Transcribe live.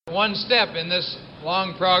One step in this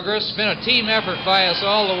long progress. It's been a team effort by us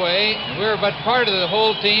all the way. We're but part of the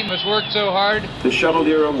whole team that's worked so hard. The shuttle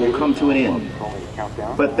era will come to an end,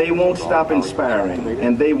 but they won't stop inspiring,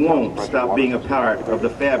 and they won't stop being a part of the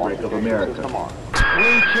fabric of America. We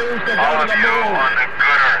choose to go to the moon.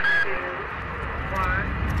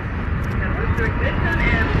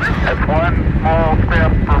 That's one small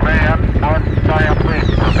step for man, one giant leap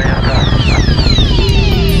for mankind.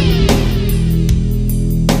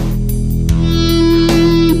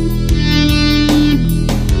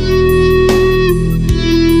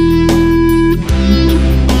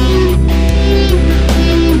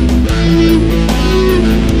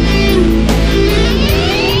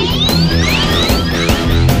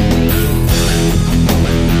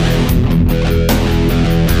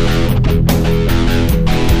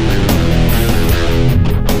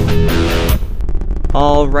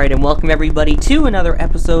 Alright, and welcome everybody to another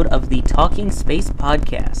episode of the Talking Space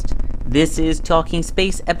Podcast. This is Talking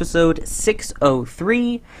Space episode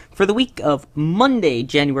 603 for the week of Monday,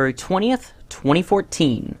 January 20th,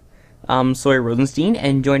 2014. I'm Sawyer Rosenstein,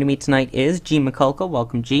 and joining me tonight is Gene Mikulka.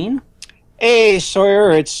 Welcome, Gene. Hey, Sawyer,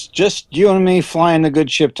 it's just you and me flying the good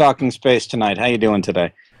ship Talking Space tonight. How you doing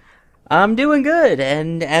today? I'm doing good,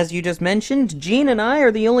 and as you just mentioned, Gene and I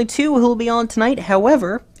are the only two who will be on tonight.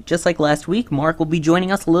 However, just like last week, Mark will be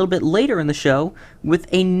joining us a little bit later in the show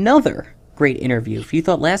with another great interview. If you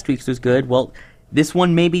thought last week's was good, well, this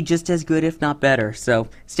one may be just as good, if not better, so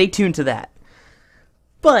stay tuned to that.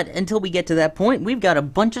 But until we get to that point, we've got a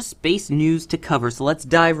bunch of space news to cover, so let's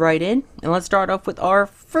dive right in, and let's start off with our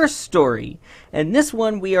first story. And this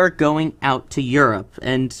one, we are going out to Europe,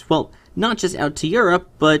 and, well, not just out to Europe,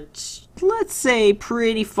 but let's say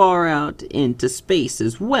pretty far out into space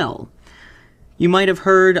as well. You might have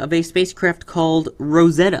heard of a spacecraft called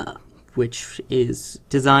Rosetta, which is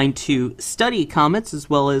designed to study comets as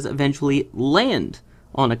well as eventually land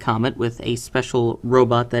on a comet with a special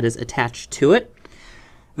robot that is attached to it.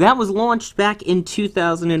 That was launched back in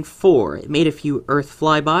 2004. It made a few Earth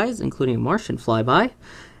flybys, including a Martian flyby,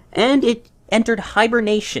 and it entered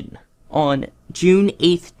hibernation on June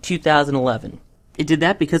 8th, 2011. It did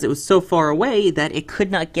that because it was so far away that it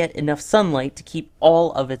could not get enough sunlight to keep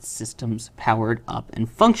all of its systems powered up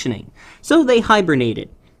and functioning. So they hibernated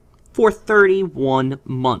for 31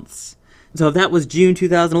 months. So if that was June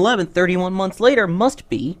 2011, 31 months later must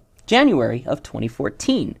be January of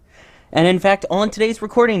 2014. And in fact, on today's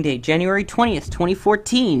recording date, January 20th,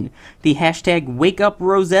 2014, the hashtag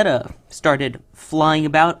WakeUpRosetta started flying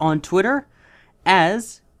about on Twitter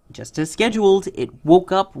as, just as scheduled, it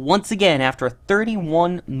woke up once again after a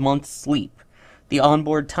 31-month sleep. The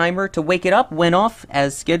onboard timer to wake it up went off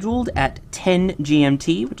as scheduled at 10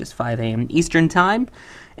 GMT, which is 5 a.m. Eastern Time,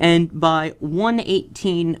 and by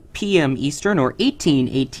 1:18 p.m. Eastern, or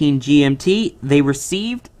 18:18 GMT, they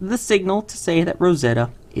received the signal to say that Rosetta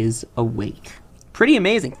is awake. Pretty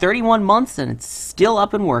amazing. 31 months, and it's still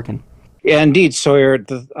up and working. Yeah, indeed, Sawyer.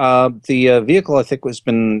 The vehicle, I think, has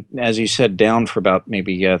been, as you said, down for about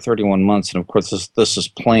maybe 31 months, and of course this is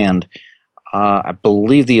planned. I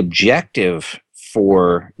believe the objective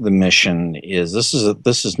for the mission is this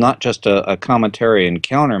is not just a cometary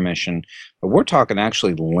encounter mission, but we're talking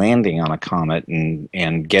actually landing on a comet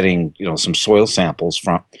and getting some soil samples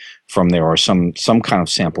from there, or some kind of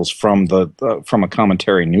samples from a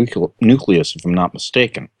cometary nucleus, if I'm not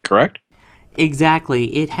mistaken. Correct?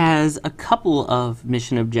 Exactly. It has a couple of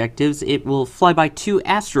mission objectives. It will fly by two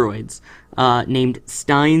asteroids named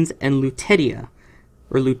Steins and Lutetia,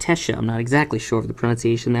 or Lutetia, I'm not exactly sure of the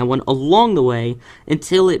pronunciation of that one, along the way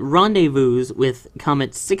until it rendezvous with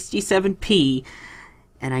Comet 67P,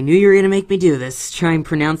 and I knew you were going to make me do this, try and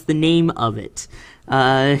pronounce the name of it.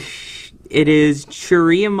 It is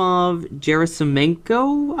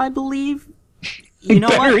Churyumov-Gerasimenko, I believe. You know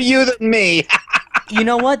Better what? you than me. You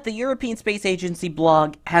know what? The European Space Agency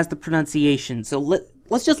blog has the pronunciation, so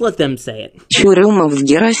let's just let them say it.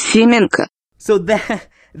 Churyumov-Gerasimenko. So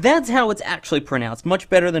that's how it's actually pronounced, much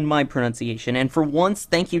better than my pronunciation, and for once,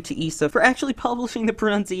 thank you to ESA for actually publishing the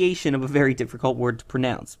pronunciation of a very difficult word to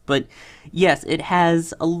pronounce. But yes, it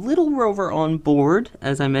has a little rover on board,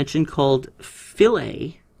 as I mentioned, called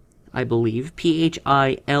Philae, I believe,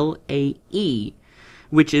 Philae,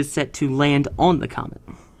 which is set to land on the comet.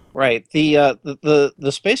 Right. The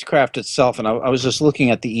spacecraft itself, and I was just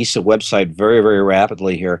looking at the ESA website very, very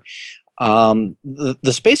rapidly here.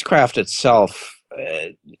 The spacecraft itself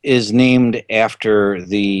is named after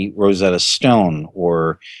the Rosetta Stone,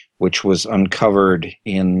 which was uncovered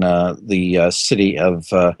in the city of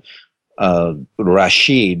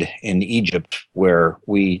Rashid in Egypt, where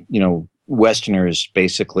we, Westerners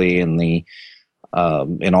basically in the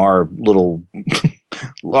in our little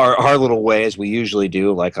our little way, as we usually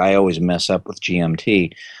do. Like I always mess up with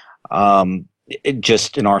GMT.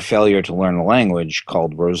 Just in our failure to learn a language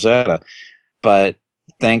called Rosetta. But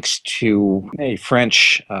thanks to a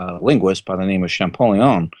French linguist by the name of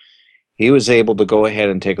Champollion, he was able to go ahead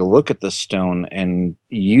and take a look at the stone and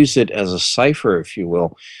use it as a cipher, if you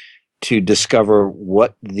will, to discover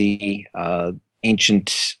what the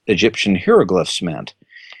ancient Egyptian hieroglyphs meant.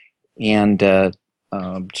 And to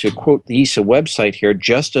quote the ESA website here,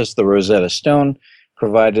 just as the Rosetta Stone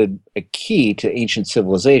provided a key to ancient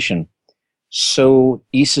civilization, so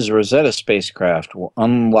ESA's Rosetta spacecraft will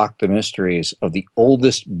unlock the mysteries of the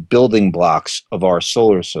oldest building blocks of our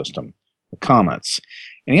solar system, the comets.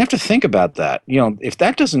 And you have to think about that. You know, if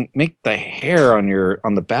that doesn't make the hair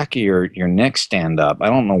on the back of your neck stand up, I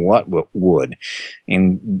don't know what would.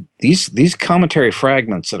 And these cometary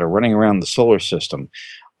fragments that are running around the solar system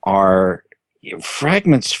are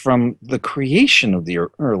fragments from the creation of the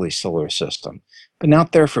early solar system, been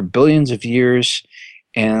out there for billions of years.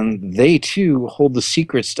 And they, too, hold the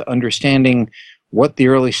secrets to understanding what the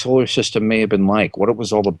early solar system may have been like, what it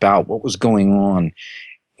was all about, what was going on.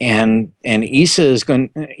 And ESA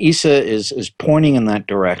is pointing in that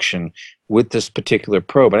direction with this particular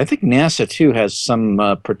probe. And I think NASA, too, has some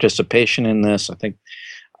participation in this. I think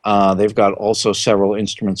they've got also several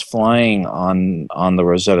instruments flying on the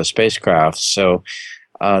Rosetta spacecraft. So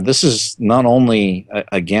this is not only,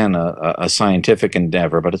 again, a scientific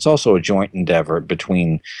endeavor, but it's also a joint endeavor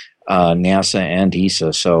between NASA and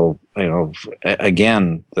ESA. So, you know,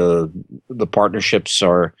 again, the partnerships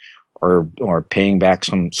are paying back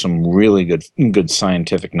some really good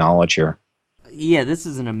scientific knowledge here. Yeah, this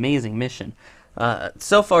is an amazing mission.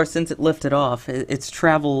 So far, since it lifted off, it's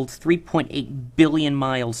traveled 3.8 billion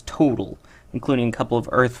miles total, including a couple of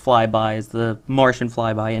Earth flybys, the Martian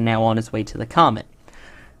flyby, and now on its way to the comet.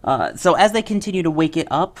 So as they continue to wake it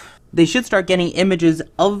up, they should start getting images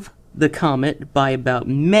of the comet by about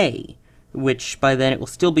May, which by then it will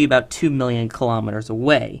still be about 2 million kilometers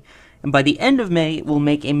away. And by the end of May, it will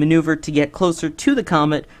make a maneuver to get closer to the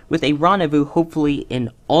comet with a rendezvous hopefully in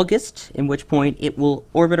August, in which point it will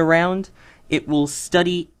orbit around, it will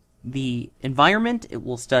study the environment, it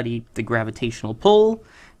will study the gravitational pull,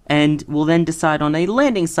 and will then decide on a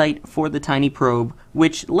landing site for the tiny probe,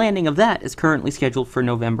 which landing of that is currently scheduled for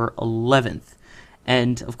November 11th.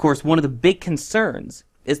 And, of course, one of the big concerns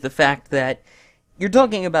is the fact that you're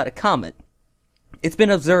talking about a comet. It's been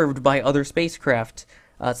observed by other spacecraft,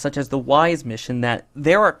 such as the WISE mission, that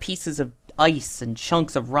there are pieces of ice and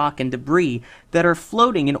chunks of rock and debris that are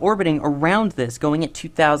floating and orbiting around this, going at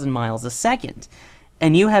 2,000 miles a second.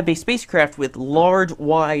 And you have a spacecraft with large,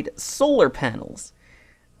 wide solar panels.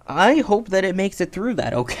 I hope that it makes it through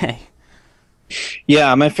that okay.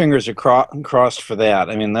 Yeah, my fingers are crossed for that.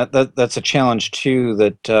 I mean, that's a challenge, too,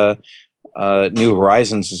 that New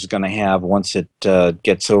Horizons is going to have once it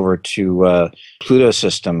gets over to Pluto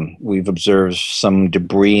system. We've observed some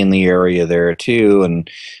debris in the area there, too, and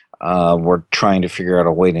we're trying to figure out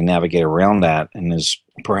a way to navigate around that. And is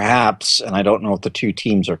perhaps, and I don't know if the two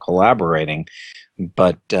teams are collaborating,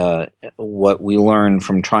 but what we learned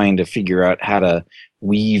from trying to figure out how to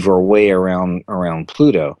weave our way around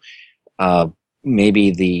Pluto, maybe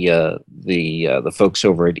the folks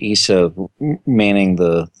over at ESA manning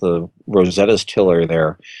the Rosetta's tiller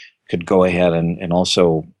there could go ahead and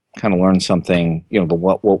also kind of learn something, you know,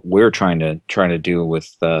 what we're trying to do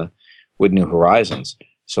with New Horizons.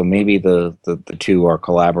 So maybe the two are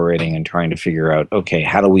collaborating and trying to figure out, okay,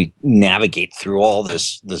 how do we navigate through all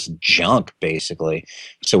this junk, basically,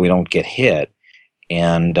 so we don't get hit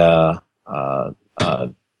and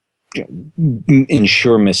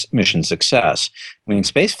ensure mission success. I mean,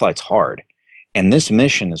 spaceflight's hard, and this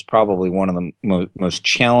mission is probably one of the most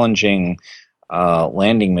challenging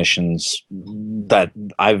landing missions that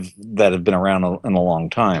have been around in a long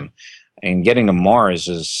time. And getting to Mars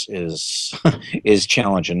is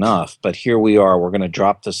challenge enough, but here we are. We're going to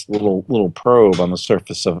drop this little probe on the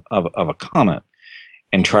surface of a comet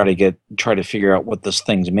and try to figure out what this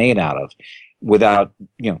thing's made out of, without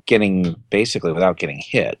getting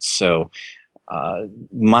hit. So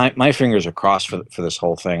my fingers are crossed for this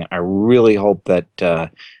whole thing. I really hope that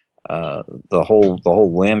the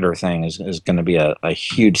whole lander thing is going to be a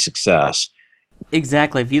huge success.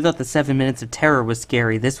 Exactly. If you thought the 7 minutes of terror was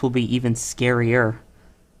scary, this will be even scarier.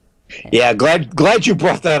 Yeah, glad you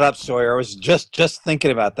brought that up, Sawyer. I was just thinking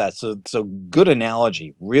about that. So good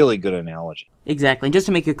analogy, really good analogy. Exactly. And just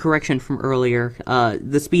to make a correction from earlier,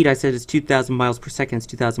 the speed I said is 2,000 miles per second. It's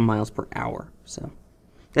 2,000 miles per hour. So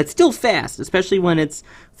that's still fast, especially when it's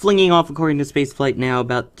flinging off, according to spaceflight now,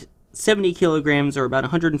 about 70 kilograms or about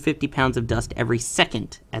 150 pounds of dust every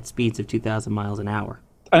second at speeds of 2,000 miles an hour.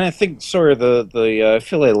 And I think, sorry, the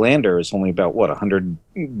Philae lander is only about, 100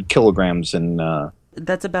 kilograms in...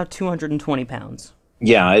 That's about 220 pounds.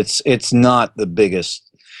 Yeah, it's not the biggest.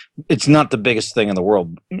 It's not the biggest thing in the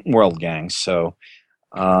world, gang. So,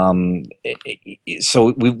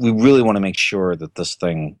 so we really want to make sure that this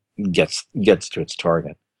thing gets to its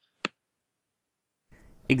target.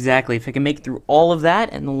 Exactly. If it can make it through all of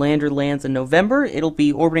that and the lander lands in November, it'll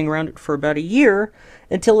be orbiting around it for about a year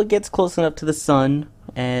until it gets close enough to the sun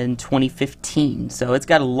in 2015. So it's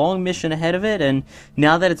got a long mission ahead of it, and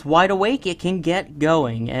now that it's wide awake, it can get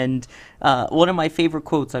going. And one of my favorite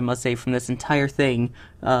quotes, I must say, from this entire thing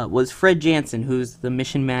was Fred Jansen, who's the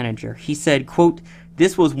mission manager. He said, quote,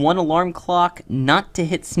 "This was one alarm clock not to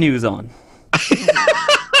hit snooze on."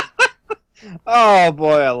 Oh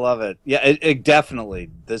boy, I love it. Yeah, it definitely.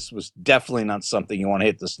 This was definitely not something you want to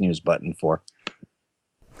hit the snooze button for.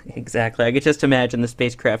 Exactly. I could just imagine the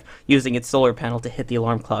spacecraft using its solar panel to hit the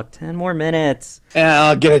alarm clock. 10 more minutes. Yeah,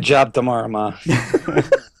 I'll get a job tomorrow, Ma.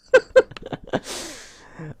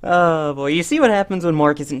 Oh boy, you see what happens when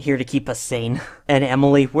Mark isn't here to keep us sane. And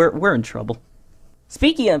Emily, we're in trouble.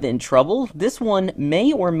 Speaking of in trouble, this one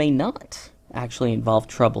may or may not actually involve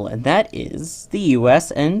trouble, and that is the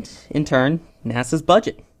U.S. and, in turn, NASA's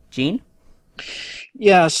budget. Gene?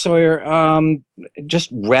 Yeah, Sawyer, just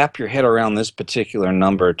wrap your head around this particular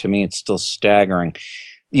number. To me, it's still staggering.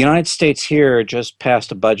 The United States here just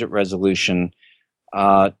passed a budget resolution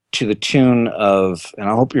to the tune of, and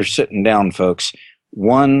I hope you're sitting down, folks,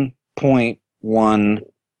 1.1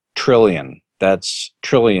 trillion. That's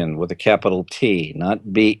trillion with a capital T,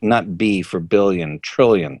 not B for billion,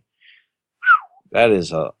 trillion. That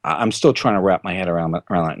is I'm still trying to wrap my head around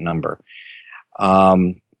that number.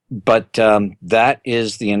 But that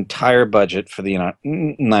is the entire budget for the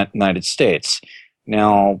United States.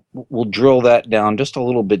 Now, we'll drill that down just a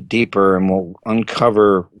little bit deeper, and we'll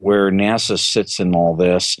uncover where NASA sits in all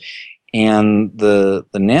this. And the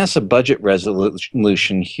NASA budget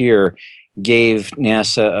resolution here gave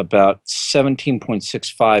NASA about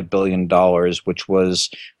 $17.65 billion, which was,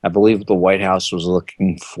 I believe the White House was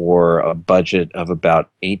looking for a budget of about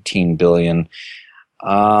 $18 billion.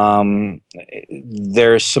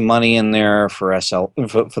 There's some money in there for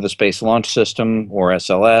for the Space Launch System, or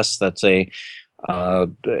SLS. That's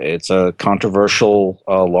it's a controversial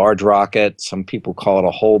large rocket. Some people call it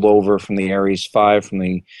a holdover from the Ares 5 from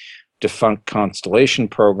the defunct Constellation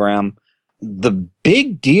program. The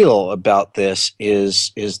big deal about this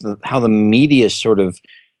is how the media sort of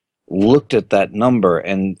looked at that number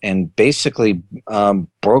and basically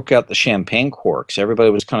broke out the champagne corks. Everybody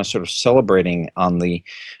was kind of sort of celebrating on the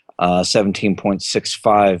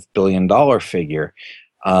 $17.65 billion figure,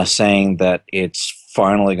 saying that it's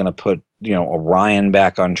finally going to put Orion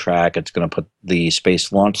back on track. It's going to put the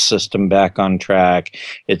Space Launch System back on track.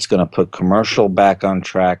 It's going to put commercial back on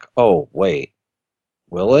track. Oh, wait.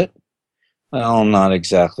 Will it? Well, not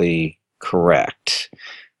exactly correct.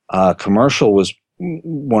 Commercial was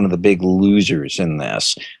one of the big losers in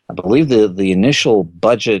this. I believe the initial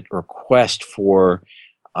budget request for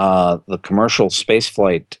the commercial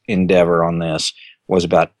spaceflight endeavor on this was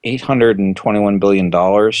about $821 billion.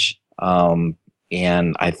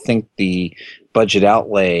 And I think the budget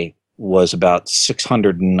outlay was about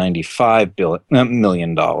 $695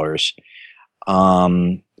 million.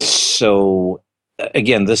 So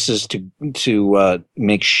again, this is to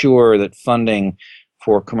make sure that funding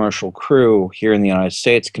for commercial crew here in the United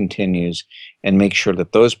States continues, and make sure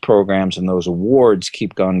that those programs and those awards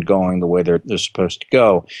keep going the way they're supposed to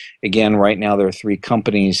go. Again, right now there are 3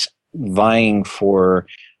 companies vying for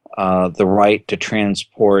the right to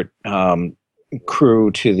transport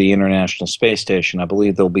crew to the International Space Station. I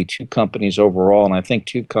believe there'll be 2 companies overall, and I think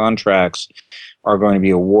 2 contracts are going to be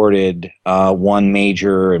awarded, one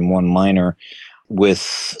major and one minor, with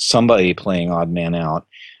somebody playing odd man out.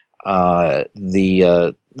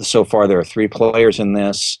 So far there are 3 players in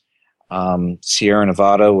this. Sierra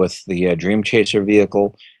Nevada with the Dream Chaser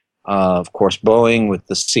vehicle, of course Boeing with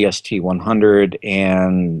the CST-100,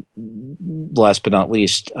 and last but not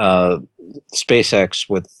least SpaceX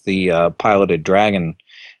with the piloted Dragon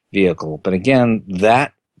vehicle. But again,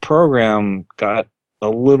 that program got a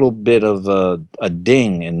little bit of a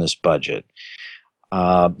ding in this budget.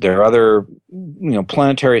 There are other,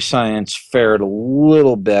 planetary science fared a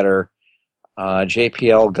little better.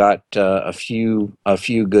 JPL got a few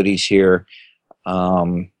goodies here.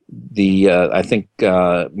 I think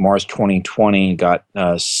Mars 2020 got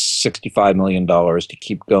 $65 million to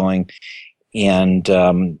keep going, and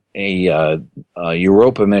a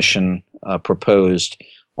Europa mission proposed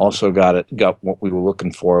also got what we were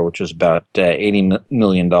looking for, which was about $80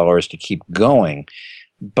 million to keep going.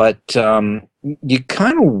 But you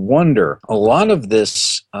kind of wonder, a lot of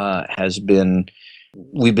this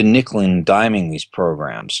we've been nickel and diming these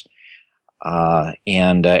programs.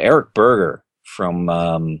 And Eric Berger from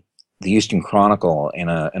the Houston Chronicle in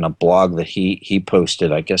a blog that he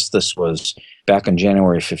posted, I guess this was back on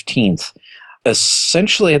January 15th,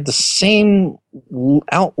 essentially had the same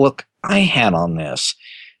outlook I had on this.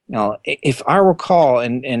 Now, if I recall,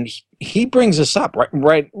 and he brings this up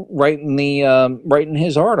right in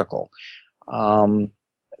his article,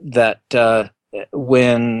 that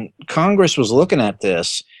when Congress was looking at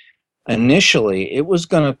this, initially it was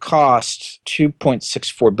going to cost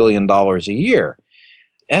 $2.64 billion a year.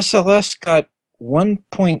 SLS got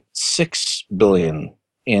 $1.6 billion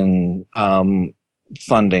in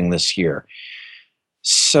funding this year.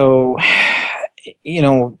 So,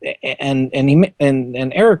 and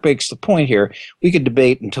Eric makes the point here. We could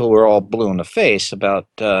debate until we're all blue in the face about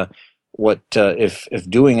what if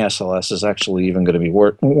doing SLS is actually even going to be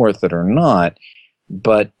worth it or not.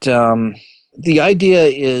 But the idea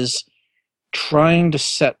is trying to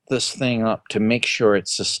set this thing up to make sure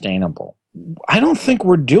it's sustainable. I don't think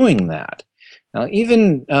we're doing that. Now,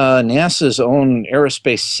 even NASA's own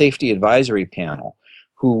Aerospace Safety Advisory Panel,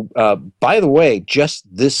 who, by the way, just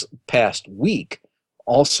this past week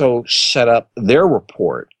also set up their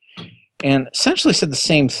report and essentially said the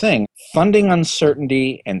same thing. Funding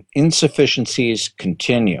uncertainty and insufficiencies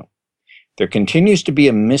continue. There continues to be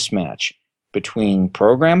a mismatch between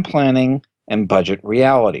program planning and budget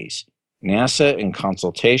realities. NASA, in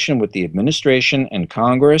consultation with the administration and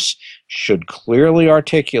Congress, should clearly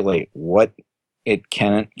articulate what it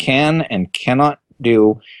can and cannot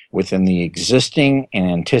do within the existing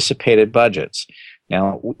and anticipated budgets.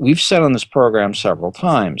 Now, we've said on this program several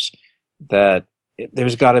times that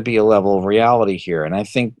there's got to be a level of reality here, and I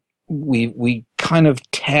think we kind of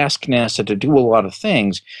task NASA to do a lot of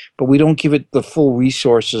things, but we don't give it the full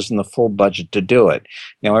resources and the full budget to do it.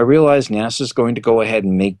 Now, I realize NASA is going to go ahead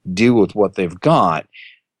and make do with what they've got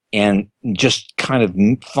and just kind of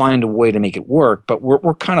find a way to make it work, but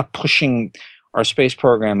we're kind of pushing our space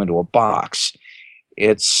program into a box.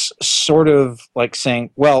 It's sort of like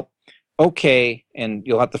saying, well, okay, and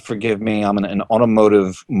you'll have to forgive me, I'm in an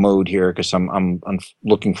automotive mode here because I'm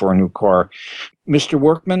looking for a new car. Mr.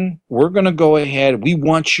 Workman, we're going to go ahead. We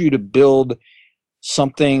want you to build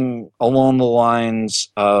something along the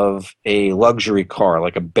lines of a luxury car,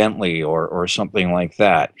 like a Bentley or something like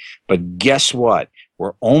that. But guess what?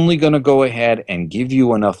 We're only going to go ahead and give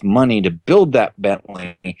you enough money to build that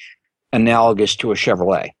Bentley analogous to a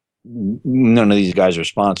Chevrolet. None of these guys are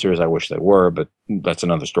sponsors. I wish they were, but that's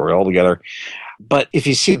another story altogether. But if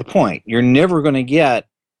you see the point, you're never going to get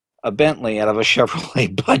a Bentley out of a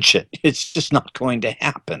Chevrolet budget. It's just not going to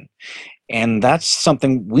happen. And that's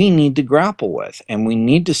something we need to grapple with. And we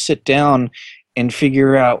need to sit down and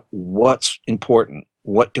figure out what's important.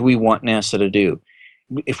 What do we want NASA to do?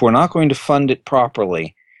 If we're not going to fund it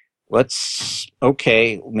properly,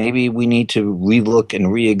 maybe we need to relook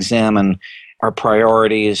and re-examine our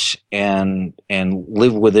priorities and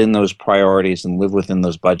live within those priorities and live within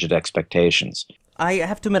those budget expectations. I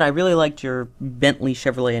have to admit, I really liked your Bentley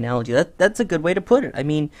Chevrolet analogy. That's a good way to put it. I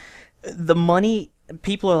mean, the money,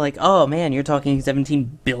 people are like, oh man, you're talking $17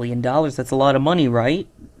 billion. That's a lot of money, right?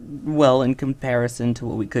 Well, in comparison to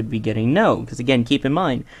what we could be getting, no. Because again, keep in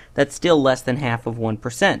mind, that's still less than half of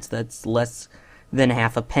 1%. That's less than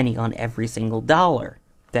half a penny on every single dollar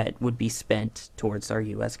that would be spent towards our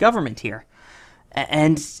U.S. government here.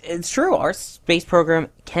 And it's true, our space program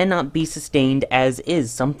cannot be sustained as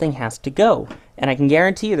is. Something has to go. And I can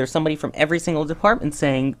guarantee you there's somebody from every single department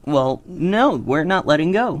saying, well, no, we're not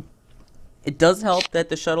letting go. It does help that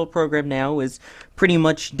the shuttle program now is pretty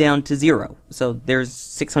much down to zero. So there's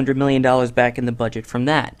 $600 million back in the budget from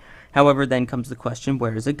that. However, then comes the question,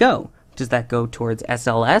 where does it go? Does that go towards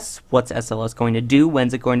SLS? What's SLS going to do?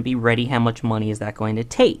 When's it going to be ready? How much money is that going to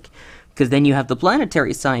take? Because then you have the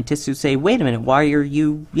planetary scientists who say, wait a minute, why are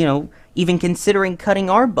you, even considering cutting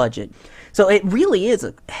our budget? So it really is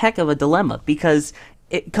a heck of a dilemma because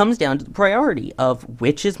it comes down to the priority of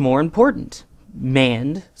which is more important,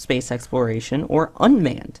 manned space exploration or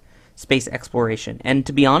unmanned space exploration. And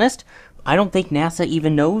to be honest, I don't think NASA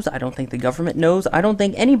even knows. I don't think the government knows. I don't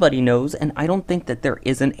think anybody knows. And I don't think that there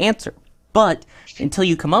is an answer. But until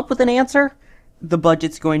you come up with an answer, the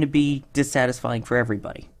budget's going to be dissatisfying for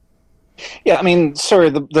everybody. Yeah, I mean, sorry,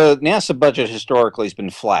 the NASA budget historically has been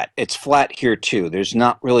flat. It's flat here too. There's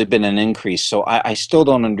not really been an increase, so I still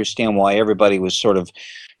don't understand why everybody was sort of,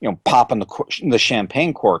 popping the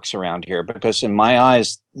champagne corks around here. Because in my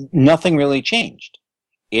eyes, nothing really changed.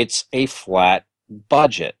 It's a flat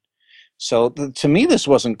budget. So to me, this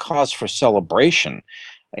wasn't cause for celebration.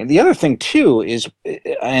 And the other thing too is,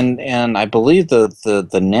 and I believe the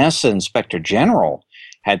NASA Inspector General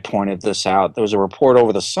had pointed this out. There was a report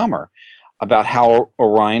over the summer about how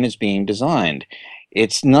Orion is being designed.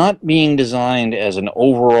 It's not being designed as an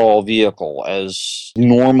overall vehicle as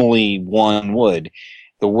normally one would.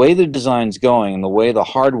 The way the design's going and the way the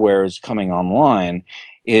hardware is coming online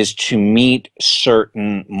is to meet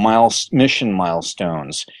certain mission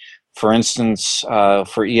milestones. For instance,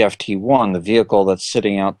 for EFT-1, the vehicle that's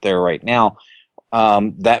sitting out there right now,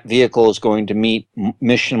 that vehicle is going to meet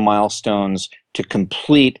mission milestones to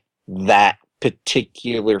complete that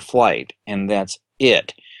particular flight, and that's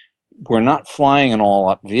it. We're not flying an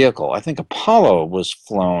all-up vehicle. I think Apollo was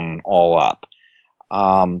flown all up.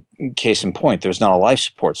 Case in point, there's not a life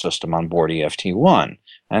support system on board EFT-1,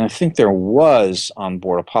 and I think there was on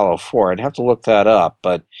board Apollo 4. I'd have to look that up,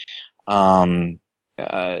 but Apollo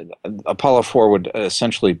 4 would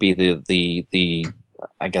essentially be the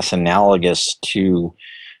I guess analogous to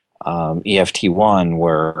EFT-1,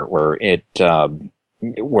 where it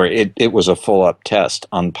was a full up test,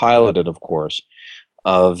 unpiloted, of course,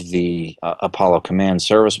 of the Apollo Command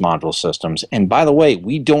Service Module systems. And by the way,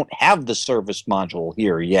 we don't have the service module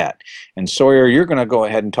here yet. And Sawyer, you're going to go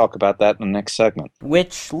ahead and talk about that in the next segment.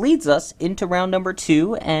 Which leads us into round number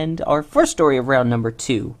 2 and our first story of round number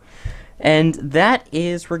 2. And that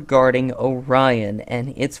is regarding Orion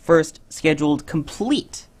and its first scheduled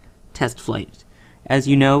complete test flight. As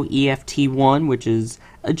you know, EFT-1, which is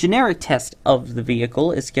a generic test of the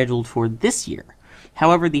vehicle, is scheduled for this year.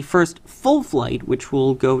 However, the first full flight, which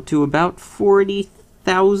will go to about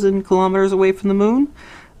 40,000 kilometers away from the moon,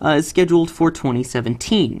 is scheduled for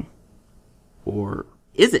 2017. Or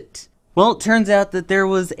is it? Well, it turns out that there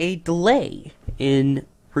was a delay in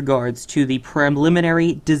regards to the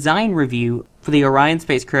preliminary design review for the Orion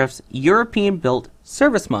spacecraft's European-built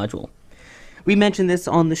service module. We mentioned this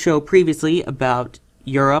on the show previously about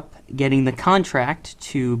Europe getting the contract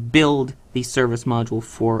to build the service module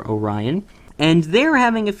for Orion, and they're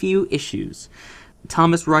having a few issues.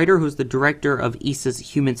 Thomas Reiter, who's the director of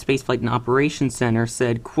ESA's Human Spaceflight and Operations Center,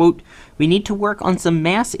 said, quote, "We need to work on some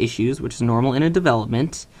mass issues, which is normal in a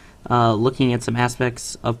development, looking at some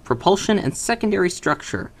aspects of propulsion and secondary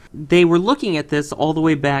structure." They were looking at this all the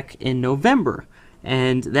way back in November,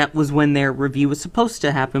 and that was when their review was supposed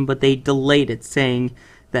to happen, but they delayed it, saying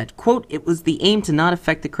that, quote, "It was the aim to not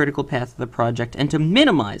affect the critical path of the project and to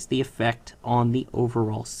minimize the effect on the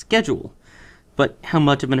overall schedule. But how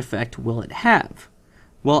much of an effect will it have?"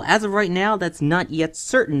 Well, as of right now, that's not yet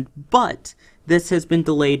certain, but this has been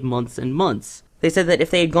delayed months and months. They said that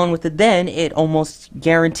if they had gone with it then, it almost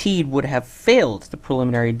guaranteed would have failed the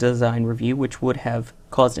preliminary design review, which would have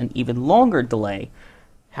caused an even longer delay.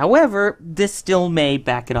 However, this still may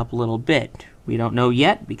back it up a little bit. We don't know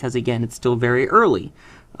yet, because again, it's still very early.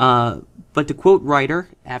 But to quote Reiter,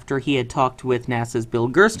 after he had talked with NASA's Bill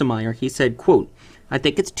Gerstenmaier, he said, quote, "I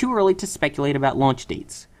think it's too early to speculate about launch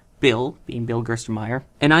dates. Bill," being Bill Gerstenmaier,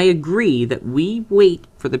 "and I agree that we wait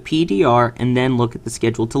for the PDR and then look at the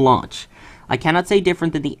schedule to launch. I cannot say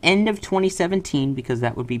different than the end of 2017 because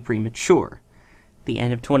that would be premature. The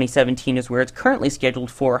end of 2017 is where it's currently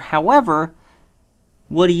scheduled for. However,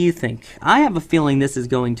 what do you think? I have a feeling this is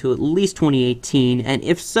going to at least 2018, and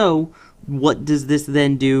if so, what does this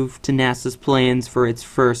then do to NASA's plans for its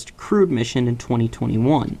first crewed mission in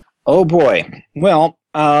 2021? Oh boy. Well,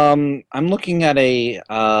 I'm looking at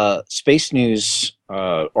a Space News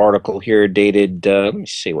article here dated, let me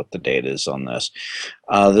see what the date is on this.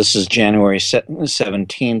 This is January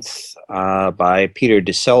 17th by Peter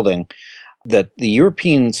de Selding, that the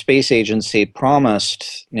European Space Agency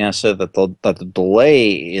promised NASA that the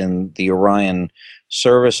delay in the Orion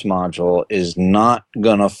service module is not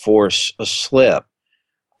going to force a slip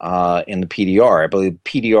in the PDR. I believe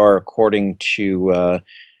PDR, according to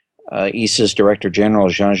ESA's Director General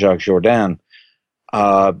Jean-Jacques Jourdain,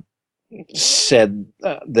 said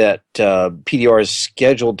that PDR is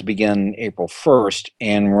scheduled to begin April 1st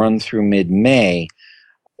and run through mid-May.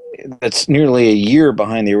 That's nearly a year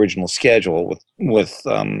behind the original schedule, with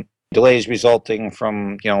delays resulting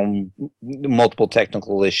from multiple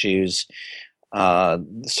technical issues,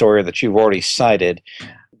 Sawyer, that you've already cited.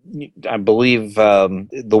 I believe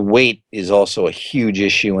the weight is also a huge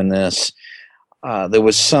issue in this. There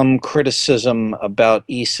was some criticism about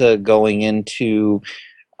ESA going into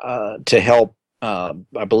to help.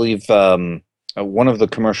 I believe one of the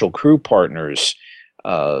commercial crew partners,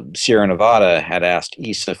 Sierra Nevada, had asked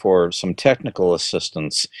ESA for some technical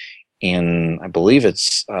assistance in, I believe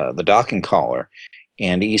it's the docking collar,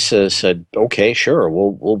 and ESA said, "Okay, sure,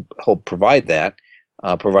 we'll help provide that."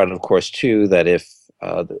 Provided, of course, too, that if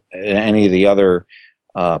any of the other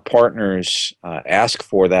partners ask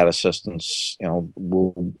for that assistance,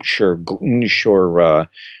 we'll sure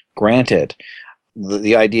grant it.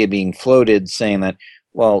 The idea being floated, saying that,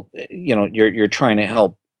 well, you're trying to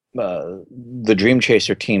help the Dream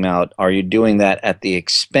Chaser team out. Are you doing that at the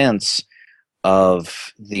expense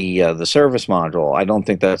of the service module? I don't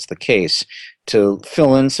think that's the case. To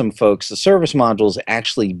fill in some folks, the service module is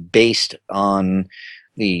actually based on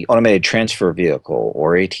the automated transfer vehicle,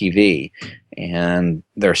 or ATV, and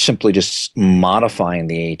they're simply just modifying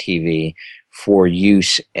the ATV for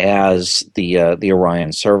use as the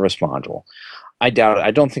Orion service module. I doubt it.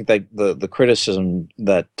 I don't think that the criticism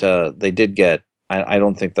that they did get, I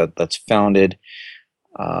don't think that that's founded.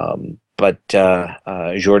 But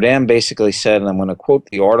Jourdan basically said, and I'm going to quote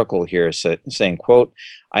the article here, saying, quote,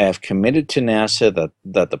 "I have committed to NASA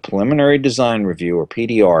that the preliminary design review, or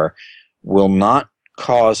PDR, will not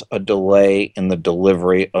cause a delay in the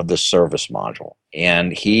delivery of the service module."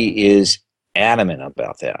 And he is adamant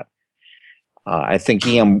about that. I think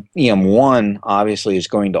EM1 obviously is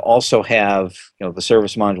going to also have the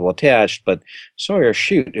service module attached, but Sawyer,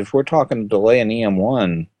 shoot, if we're talking delay in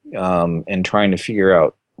EM1 and trying to figure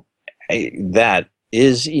out that,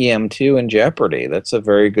 is EM2 in jeopardy? That's a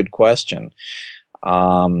very good question.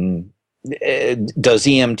 Does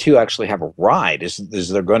EM2 actually have a ride? Is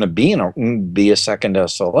there going to be a second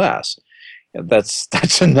SLS?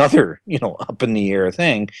 That's another up in the air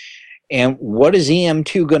thing. And what is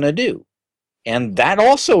EM2 going to do? And that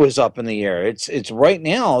also is up in the air. It's right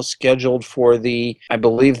now scheduled for I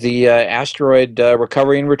believe the asteroid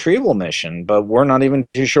recovery and retrieval mission, but we're not even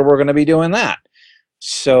too sure we're going to be doing that.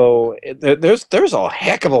 So there's a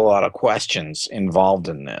heck of a lot of questions involved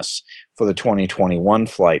in this for the 2021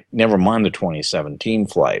 flight, never mind the 2017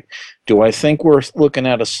 flight. Do I think we're looking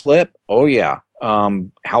at a slip? Oh, yeah.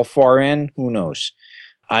 How far in? Who knows?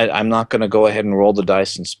 I'm not going to go ahead and roll the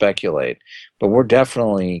dice and speculate, but we're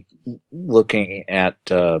definitely looking at,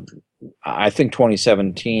 I think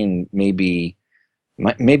 2017 may be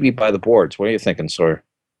by the boards. What are you thinking, Sawyer?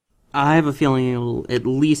 I have a feeling it'll at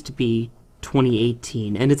least be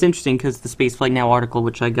 2018. And it's interesting because the Spaceflight Now article,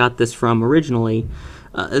 which I got this from originally,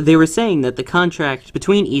 they were saying that the contract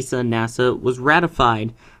between ESA and NASA was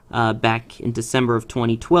ratified back in December of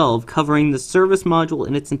 2012, covering the service module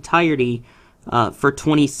in its entirety for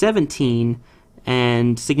 2017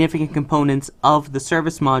 and significant components of the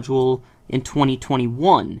service module in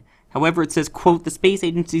 2021. However, it says, quote, "The space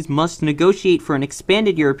agencies must negotiate for an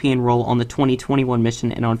expanded European role on the 2021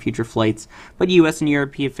 mission and on future flights, but U.S. and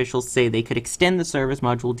European officials say they could extend the service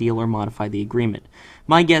module deal or modify the agreement."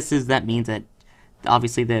 My guess is that means that,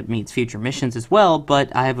 obviously that means future missions as well, but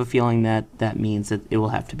I have a feeling that means that it will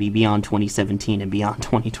have to be beyond 2017 and beyond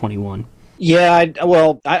 2021. Yeah, I don't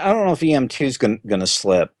know if EM2 is going to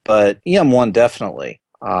slip, but EM1 definitely.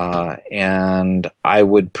 And I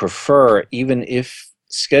would prefer, even if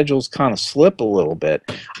schedules kind of slip a little bit,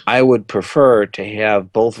 I would prefer to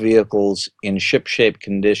have both vehicles in ship-shape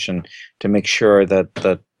condition to make sure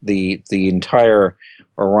that the entire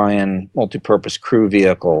Orion multipurpose crew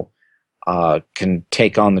vehicle can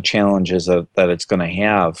take on the challenges that it's going to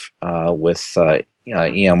have with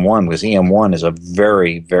EM1, because EM1 is a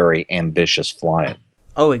very, very ambitious flight.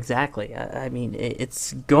 Oh, exactly. I mean,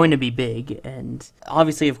 it's going to be big, and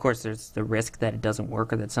obviously, of course, there's the risk that it doesn't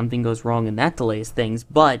work or that something goes wrong and that delays things,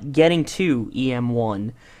 but getting to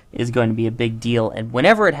EM1 is going to be a big deal, and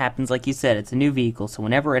whenever it happens, like you said, it's a new vehicle, so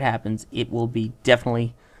whenever it happens, it will be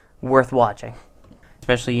definitely worth watching.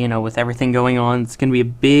 Especially, with everything going on, it's going to be a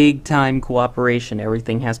big-time cooperation.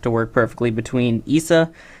 Everything has to work perfectly between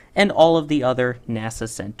ESA and all of the other NASA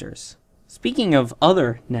centers. Speaking of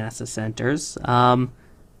other NASA centers,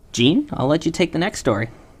 Gene, I'll let you take the next story.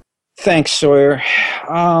 Thanks, Sawyer.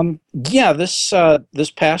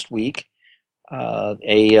 This past week,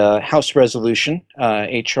 a House resolution,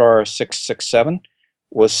 H.R. 667,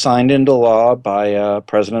 was signed into law by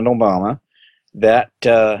President Obama. That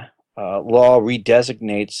law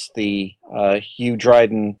redesignates the Hugh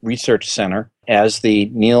Dryden Research Center as the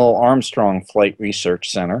Neil Armstrong Flight Research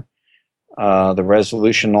Center. The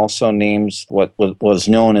resolution also names what was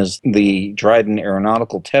known as the Dryden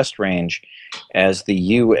Aeronautical Test Range as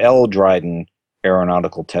the UL Dryden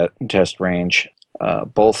Aeronautical Test Range.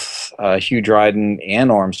 Both Hugh Dryden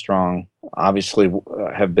and Armstrong obviously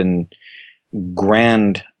have been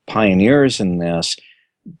grand pioneers in this.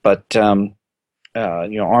 But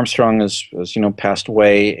Armstrong has passed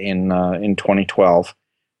away in 2012,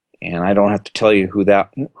 and I don't have to tell you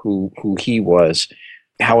who he was.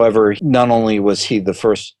 However, not only was he the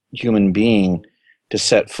first human being to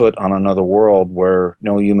set foot on another world where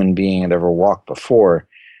no human being had ever walked before,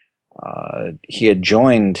 he had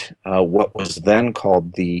joined what was then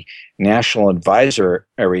called the National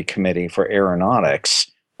Advisory Committee for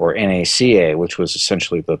Aeronautics, or NACA, which was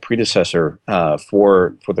essentially the predecessor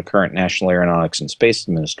for the current National Aeronautics and Space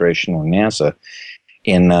Administration, or NASA,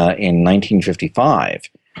 in 1955.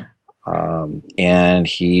 And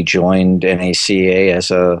he joined NACA as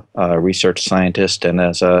a research scientist and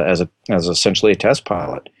as essentially a test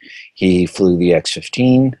pilot. He flew the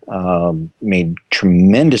X-15, made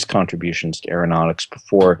tremendous contributions to aeronautics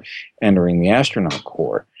before entering the astronaut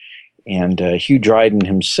corps. And Hugh Dryden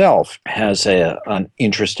himself has an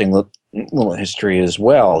interesting little history as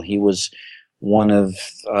well. He was one of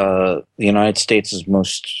the United States'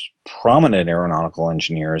 most prominent aeronautical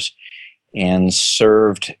engineers, and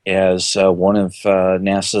served as one of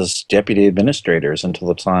NASA's deputy administrators until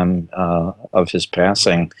the time of his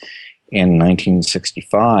passing in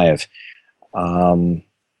 1965.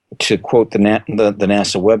 To quote the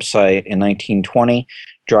NASA website, in 1920,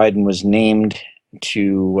 Dryden was named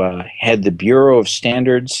to head the Bureau of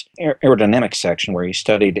Standards aerodynamics section, where he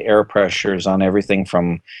studied air pressures on everything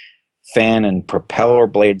from fan and propeller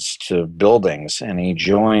blades to buildings. And he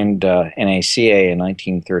joined NACA in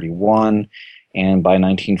 1931, and by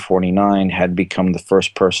 1949 had become the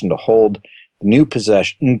first person to hold the new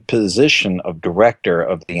position of director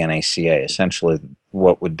of the NACA, essentially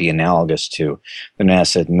what would be analogous to the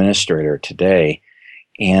NASA administrator today.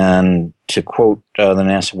 And to quote the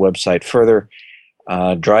NASA website further,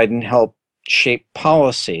 Dryden helped shape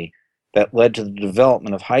policy that led to the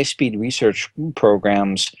development of high-speed research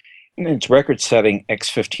programs in its record-setting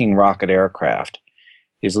X-15 rocket aircraft.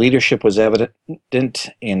 His leadership was evident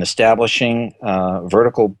in establishing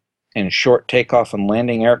vertical and short takeoff and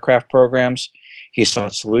landing aircraft programs. He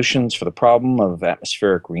sought solutions for the problem of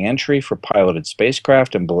atmospheric reentry for piloted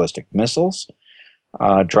spacecraft and ballistic missiles.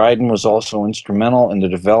 Dryden was also instrumental in the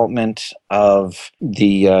development of the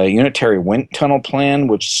unitary wind tunnel plan,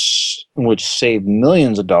 which saved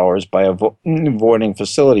millions of dollars by avoiding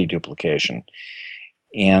facility duplication.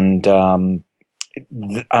 And I'm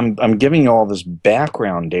giving you all this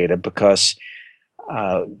background data because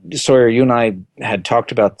Sawyer, you and I had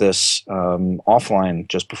talked about this offline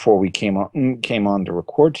just before we came on to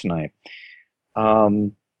record tonight.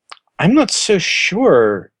 I'm not so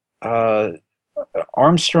sure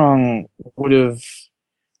Armstrong would have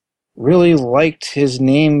really liked his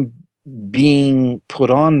name being put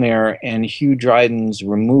on there and Hugh Dryden's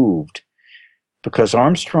removed, because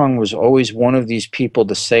Armstrong was always one of these people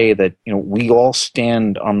to say that, we all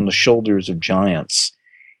stand on the shoulders of giants,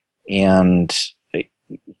 and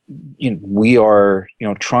we are,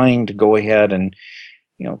 trying to go ahead and,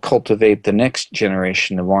 cultivate the next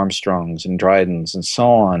generation of Armstrongs and Drydens and so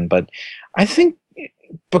on. But I think,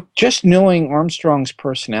 just knowing Armstrong's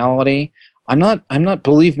personality,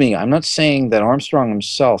 believe me, I'm not saying that Armstrong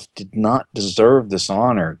himself did not deserve this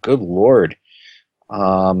honor. Good Lord.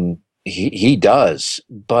 He does,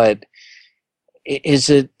 but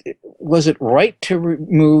was it right to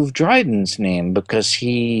remove Dryden's name because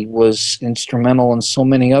he was instrumental in so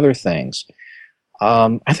many other things?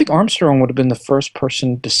 I think Armstrong would have been the first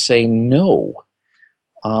person to say no.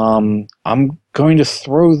 I'm going to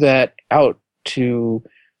throw that out to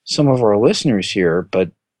some of our listeners here,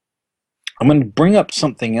 but I'm going to bring up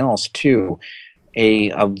something else too.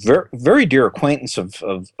 A very, very dear acquaintance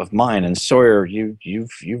of mine, and Sawyer,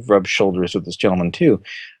 you've rubbed shoulders with this gentleman too.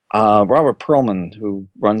 Robert Perlman, who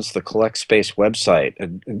runs the Collect Space website.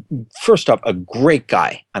 First off, a great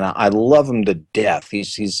guy, and I love him to death.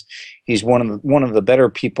 He's one of the better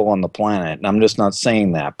people on the planet, and I'm just not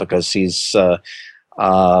saying that because he's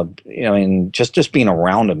just being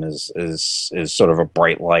around him is sort of a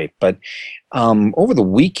bright light. But over the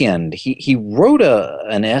weekend, he wrote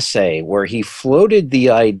an essay where he floated the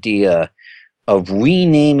idea of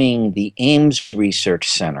renaming the Ames Research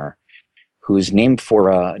Center, who is named for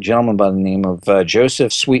a gentleman by the name of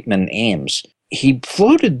Joseph Sweetman Ames. He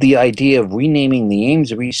floated the idea of renaming the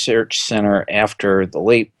Ames Research Center after the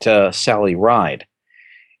late Sally Ride.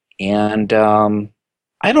 And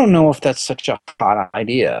I don't know if that's such a hot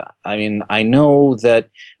idea. I mean, I know that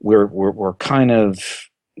we're kind of,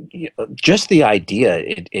 just the idea,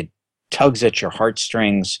 it tugs at your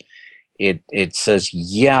heartstrings. It says,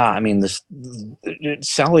 yeah, I mean,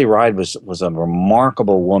 Sally Ride was a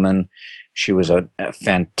remarkable woman. She was a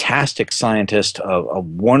fantastic scientist, a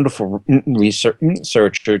wonderful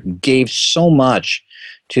researcher, gave so much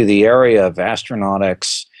to the area of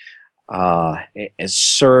astronautics. It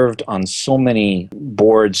served on so many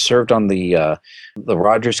boards, served on the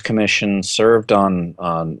Rogers Commission, served on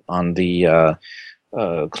the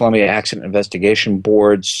Columbia Accident Investigation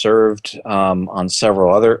Board, served on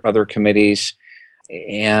several other committees,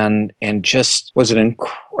 and just was an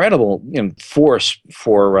incredible force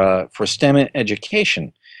for STEM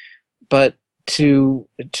education. But to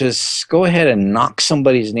just go ahead and knock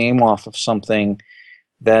somebody's name off of something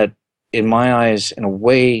that, in my eyes, in a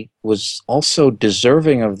way, was also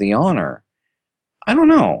deserving of the honor, I don't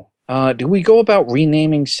know. Do we go about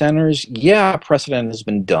renaming centers? Yeah, precedent has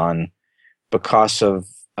been done because of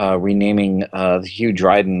renaming the Hugh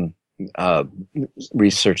Dryden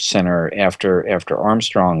Research Center after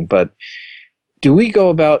Armstrong. But do we go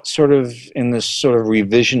about sort of in this sort of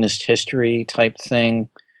revisionist history type thing,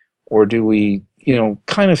 or do we,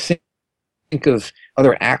 kind of think of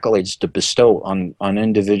other accolades to bestow on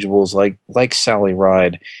individuals like Sally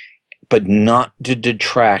Ride, but not to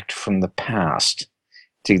detract from the past,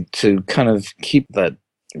 to kind of keep that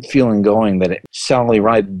feeling going that Sally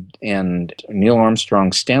Ride and Neil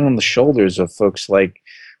Armstrong stand on the shoulders of folks like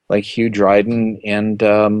Hugh Dryden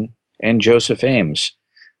and Joseph Ames.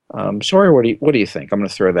 Sawyer, what do you think? I'm going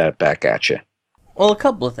to throw that back at you. Well, a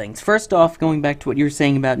couple of things. First off, going back to what you were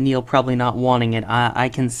saying about Neil probably not wanting it, I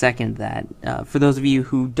can second that. For those of you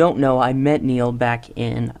who don't know, I met Neil back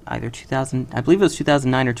in either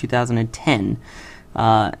 2009 or 2010,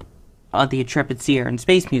 at the Intrepid Sea Air and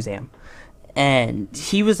Space Museum. And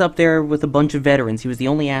he was up there with a bunch of veterans. He was the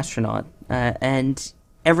only astronaut. And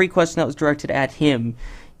every question that was directed at him,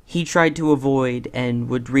 he tried to avoid and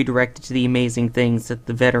would redirect it to the amazing things that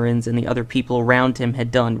the veterans and the other people around him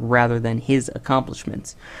had done rather than his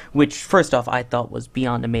accomplishments, which, first off, I thought was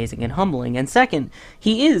beyond amazing and humbling. And second,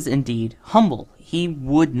 he is indeed humble. He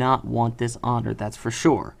would not want this honor, that's for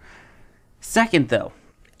sure. Second, though,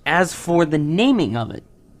 as for the naming of it,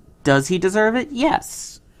 does he deserve it?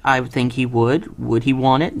 Yes. I would think he would. Would he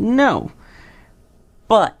want it? No.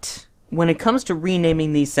 But when it comes to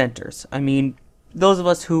renaming these centers, I mean, those of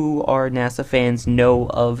us who are NASA fans know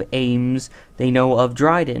of Ames, they know of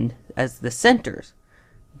Dryden as the centers.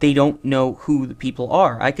 They don't know who the people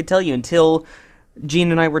are. I could tell you, until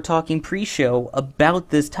Gene and I were talking pre-show about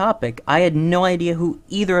this topic, I had no idea who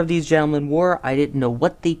either of these gentlemen were. I didn't know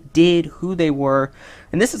what they did, who they were,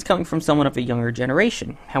 and this is coming from someone of a younger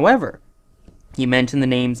generation. However, you mentioned the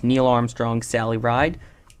names Neil Armstrong, Sally Ride,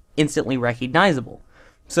 instantly recognizable.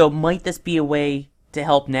 So might this be a way to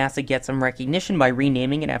help NASA get some recognition by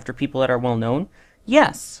renaming it after people that are well known?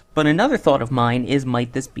 Yes, but another thought of mine is,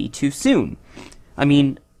 might this be too soon? I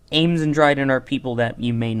mean, Ames and Dryden are people that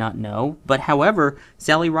you may not know, but however,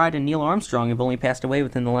 Sally Ride and Neil Armstrong have only passed away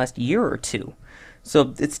within the last year or two.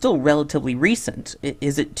 So it's still relatively recent.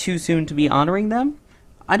 Is it too soon to be honoring them?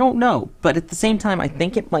 I don't know, but at the same time, I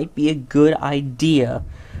think it might be a good idea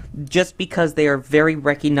just because they are very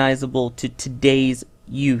recognizable to today's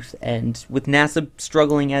youth, and with NASA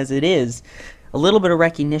struggling as it is, a little bit of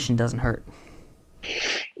recognition doesn't hurt.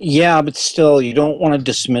 Yeah, but still, you don't want to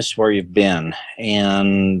dismiss where you've been,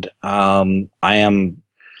 and I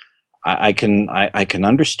can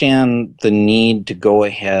understand the need to go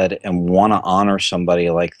ahead and want to honor somebody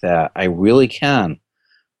like that. I really can,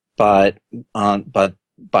 but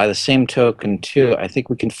by the same token, too, I think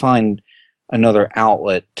we can find another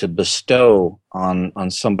outlet to bestow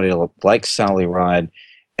on somebody like Sally Ride,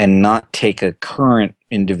 and not take a current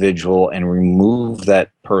individual and remove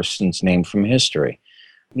that person's name from history,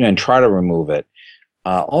 and try to remove it.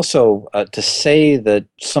 Also, to say that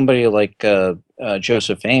somebody like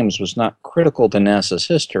Joseph Ames was not critical to NASA's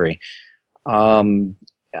history, I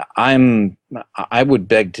would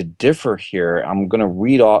beg to differ here. I'm going to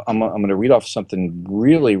read off. I'm going to read off something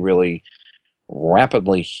really, really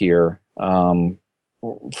rapidly here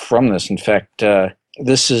from this. In fact,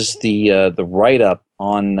 this is the write-up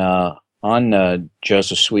on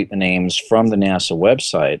Joseph Sweetman Ames from the NASA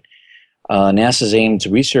website. NASA's Ames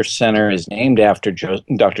Research Center is named after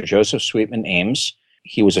Dr. Joseph Sweetman Ames.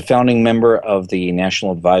 He was a founding member of the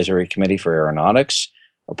National Advisory Committee for Aeronautics,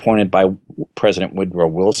 appointed by President Woodrow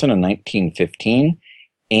Wilson in 1915.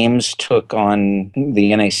 Ames took on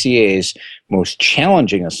the NACA's most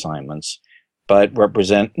challenging assignments, but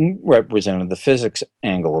represented the physics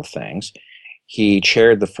angle of things. He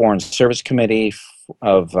chaired the Foreign Service Committee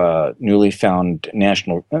of the newly found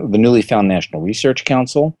National Research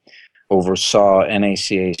Council, oversaw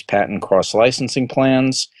NACA's patent cross-licensing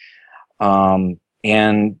plans,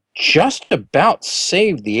 and just about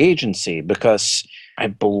saved the agency, because I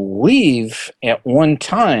believe at one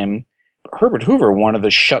time Herbert Hoover wanted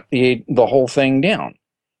to shut the whole thing down.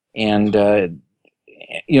 And,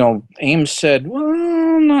 Ames said,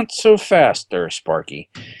 well, not so fast there, Sparky.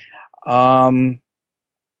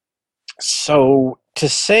 So to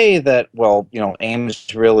say that,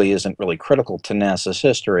 Ames really isn't really critical to NASA's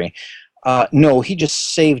history, no, he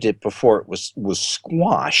just saved it before it was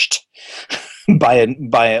squashed by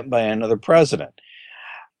another president.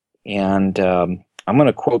 And I'm going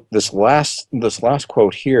to quote this last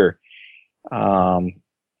quote here from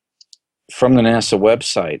the NASA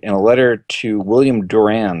website in a letter to William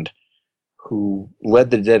Durand, who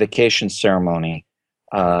led the dedication ceremony.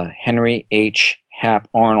 Henry H. Hap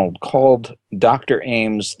Arnold called Dr.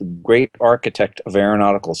 Ames the great architect of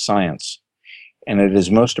aeronautical science, and it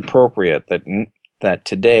is most appropriate that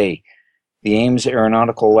today the Ames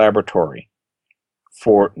Aeronautical Laboratory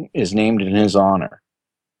is named in his honor.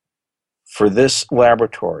 For this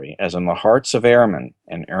laboratory, as in the hearts of airmen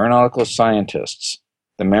and aeronautical scientists,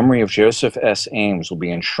 the memory of Joseph S. Ames will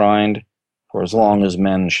be enshrined for as long as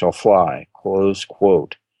men shall fly. Close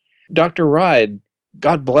quote. Dr. Ride,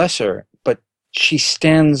 God bless her, but she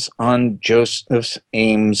stands on Joseph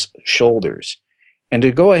Ames' shoulders. And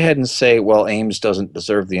to go ahead and say, well, Ames doesn't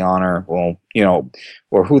deserve the honor, or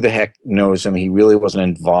who the heck knows him, he really wasn't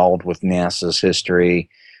involved with NASA's history.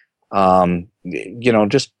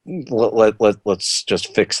 Just let's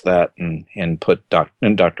just fix that and put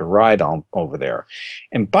Dr. Ride on over there.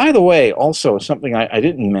 And by the way, also something I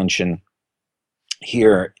didn't mention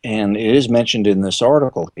here, and it is mentioned in this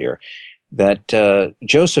article here, that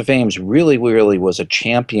Joseph Ames really was a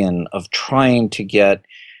champion of trying to get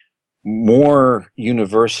more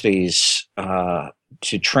universities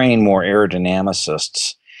to train more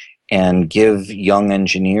aerodynamicists and give young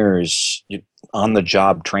engineers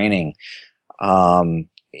on-the-job training.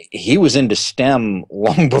 He was into STEM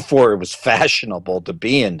long before it was fashionable to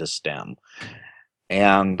be into STEM,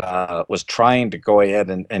 and was trying to go ahead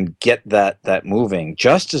and get that moving,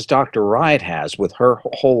 just as Dr. Ride has with her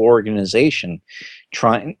whole organization,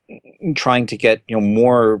 trying to get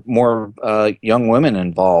more young women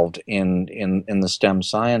involved in the STEM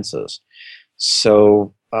sciences.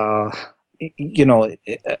 So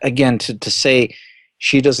again, to say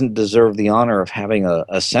she doesn't deserve the honor of having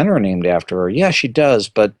a center named after her, yeah, she does,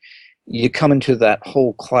 but you come into that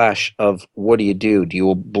whole clash of what do? Do you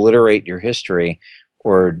obliterate your history,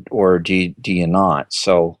 or do you not?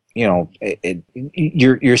 So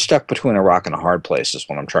you're stuck between a rock and a hard place is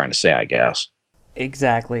what I'm trying to say, I guess.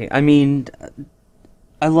 Exactly. I mean,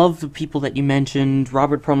 I love the people that you mentioned.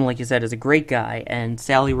 Robert Prum, like you said, is a great guy, and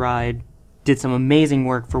Sally Ride did some amazing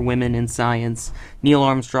work for women in science. Neil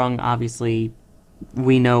Armstrong, obviously,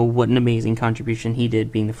 we know what an amazing contribution he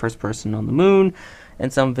did, being the first person on the moon,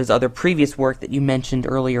 and some of his other previous work that you mentioned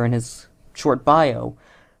earlier in his short bio.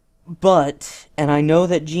 But, and I know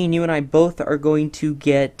that, Gene, you and I both are going to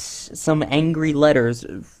get some angry letters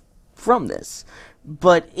from this,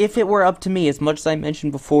 but if it were up to me, as much as I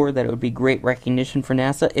mentioned before that it would be great recognition for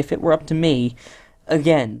NASA, if it were up to me,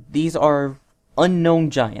 again, these are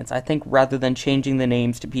unknown giants. I think rather than changing the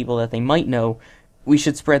names to people that they might know, we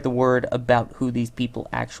should spread the word about who these people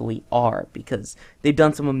actually are, because they've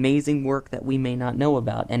done some amazing work that we may not know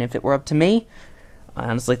about. And if it were up to me, I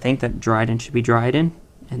honestly think that Dryden should be Dryden,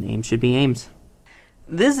 and Ames should be Ames.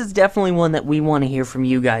 This is definitely one that we want to hear from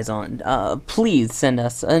you guys on. Please send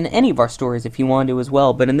us any of our stories if you want to as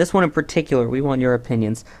well, but in this one in particular, we want your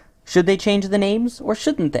opinions. Should they change the names, or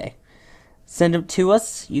shouldn't they? Send them to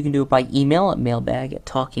us. You can do it by email at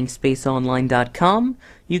mailbag@talkingspaceonline.com.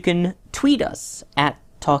 You can tweet us at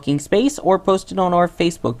TalkingSpace, or post it on our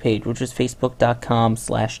Facebook page, which is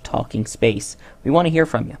facebook.com/TalkingSpace. We want to hear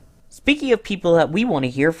from you. Speaking of people that we want to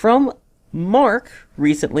hear from, Mark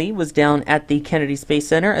recently was down at the Kennedy Space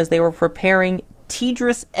Center as they were preparing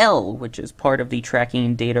TDRS-L, which is part of the Tracking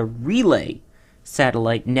and Data Relay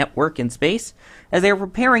satellite network in space, as they were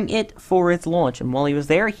preparing it for its launch. And while he was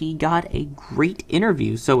there, he got a great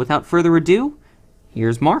interview. So without further ado,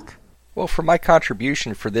 here's Mark. Well, for my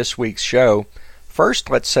contribution for this week's show, first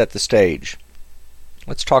let's set the stage.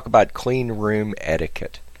 Let's talk about clean room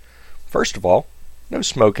etiquette. First of all, no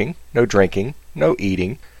smoking, no drinking, no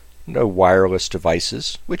eating, no wireless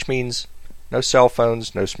devices, which means no cell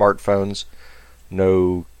phones, no smartphones,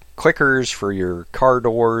 no clickers for your car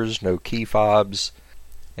doors, no key fobs.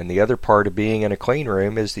 And the other part of being in a clean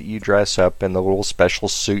room is that you dress up in the little special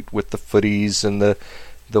suit with the footies and the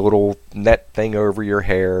little net thing over your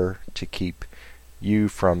hair to keep you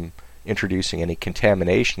from introducing any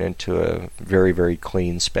contamination into a very, very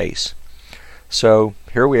clean space. So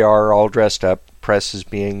here we are, all dressed up. Press is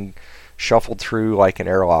being shuffled through like an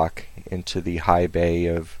airlock into the high bay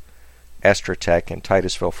of Estratec in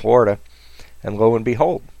Titusville, Florida. And lo and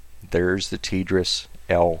behold, there's the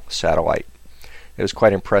TDRS-L satellite. It was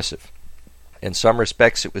quite impressive. In some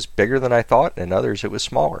respects, it was bigger than I thought. In others, it was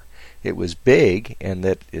smaller. It was big in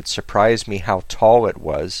that it surprised me how tall it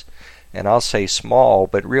was. And I'll say small,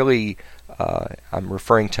 but really I'm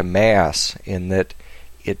referring to mass in that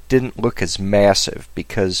it didn't look as massive,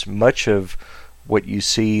 because much of what you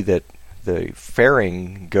see that the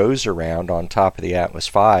fairing goes around on top of the Atlas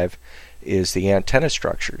V is the antenna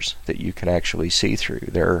structures that you can actually see through.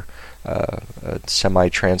 They're a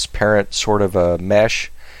semi-transparent sort of a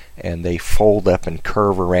mesh, and they fold up and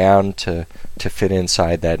curve around to fit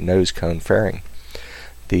inside that nose cone fairing.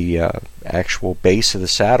 The actual base of the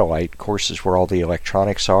satellite, of course, is where all the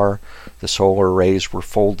electronics are. The solar arrays were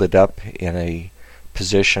folded up in a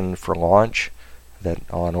position for launch that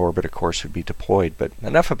on orbit, of course, would be deployed. But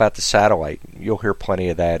enough about the satellite. You'll hear plenty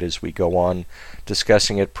of that as we go on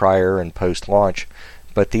discussing it prior and post-launch.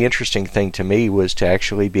 But the interesting thing to me was to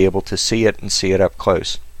actually be able to see it and see it up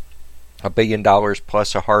close. $1 billion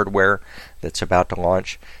plus of hardware that's about to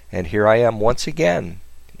launch. And here I am once again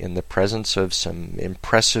in the presence of some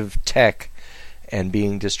impressive tech and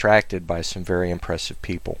being distracted by some very impressive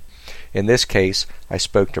people. In this case, I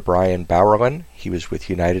spoke to Bryan Bauerlin. He was with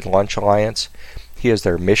United Launch Alliance. He is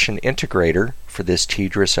their mission integrator for this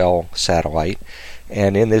TDRS-L satellite.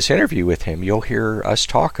 And in this interview with him, you'll hear us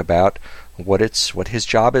talk about what his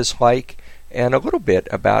job is like, and a little bit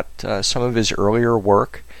about some of his earlier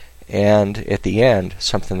work. And at the end,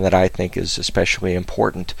 something that I think is especially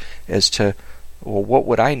important as to, well, what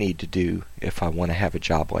would I need to do if I want to have a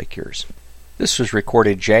job like yours? This was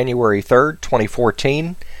recorded January 3rd,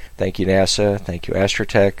 2014. Thank you, NASA. Thank you,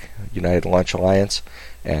 Astratech, United Launch Alliance,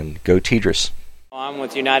 and go TDRS. I'm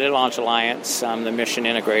with United Launch Alliance. I'm the mission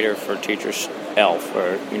integrator for TDRS-L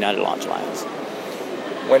for United Launch Alliance.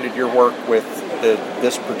 When did your work with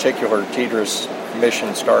this particular TDRS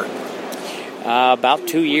mission start? About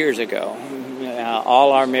 2 years ago.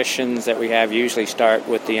 All our missions that we have usually start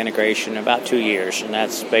with the integration about 2 years, and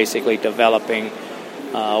that's basically developing,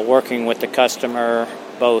 working with the customer,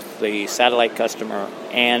 both the satellite customer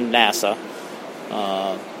and NASA,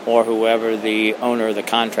 or whoever the owner of the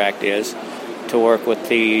contract is, to work with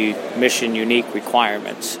the mission unique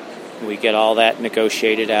requirements. We get all that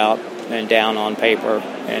negotiated out and down on paper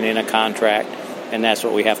and in a contract, and that's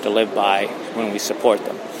what we have to live by when we support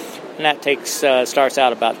them. And that starts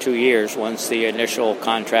out about 2 years once the initial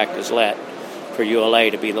contract is let for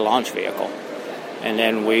ULA to be the launch vehicle. And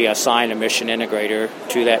then we assign a mission integrator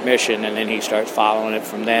to that mission, and then he starts following it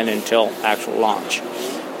from then until actual launch.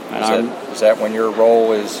 And is that when your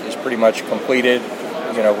role is pretty much completed,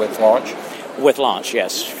 with launch? With launch,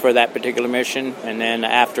 yes, for that particular mission. And then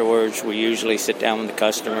afterwards, we usually sit down with the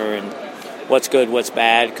customer and what's good, what's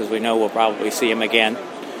bad, because we know we'll probably see him again.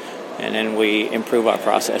 And then we improve our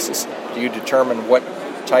processes. Do you determine what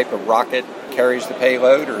type of rocket carries the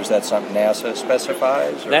payload, or is that something NASA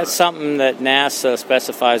specifies? That's something that NASA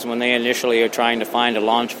specifies when they initially are trying to find a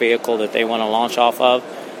launch vehicle that they want to launch off of.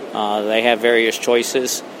 They have various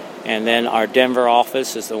choices, and then our Denver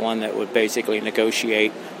office is the one that would basically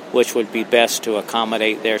negotiate which would be best to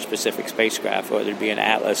accommodate their specific spacecraft, whether it be an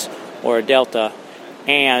Atlas or a Delta,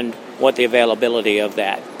 and what the availability of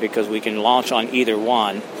that, because we can launch on either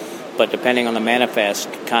one, but depending on the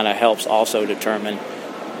manifest kind of helps also determine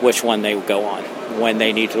which one they go on when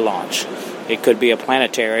they need to launch. It could be a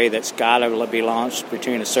planetary that's got to be launched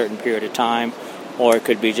between a certain period of time, or it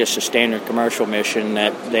could be just a standard commercial mission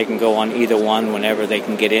that they can go on either one whenever they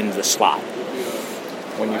can get into the slot.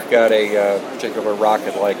 When you've got a particular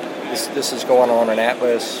rocket like this is going on an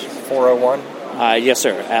Atlas 401? Yes,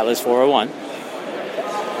 sir, Atlas 401.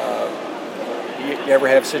 You ever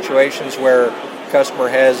have situations where a customer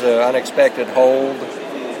has an unexpected hold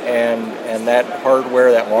and that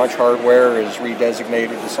hardware, that launch hardware, is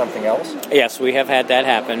redesignated to something else? Yes, we have had that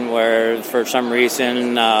happen where for some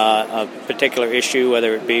reason a particular issue,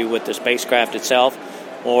 whether it be with the spacecraft itself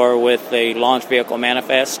or with the launch vehicle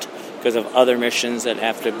manifest, because of other missions that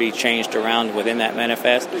have to be changed around within that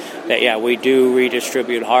manifest, that, we do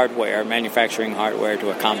redistribute hardware, manufacturing hardware to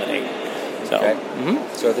accommodate. So,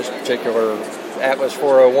 okay. So this particular Atlas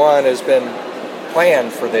 401 has been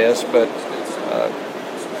planned for this, but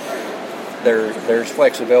there's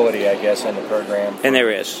flexibility, I guess, in the program. And there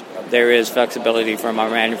is. There is flexibility from our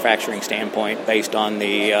manufacturing standpoint based on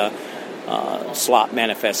the slot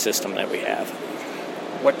manifest system that we have.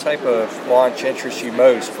 What type of launch interests you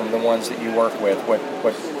most from the ones that you work with?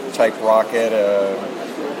 What type rocket?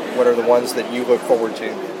 what are the ones that you look forward to?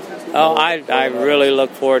 Oh, I really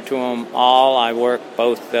look forward to them all. I work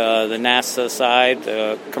both the NASA side,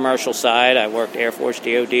 the commercial side. I worked Air Force,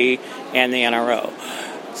 DoD, and the NRO.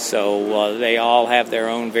 So they all have their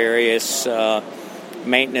own various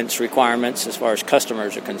maintenance requirements as far as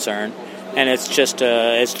customers are concerned. And it's just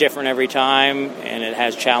it's different every time, and it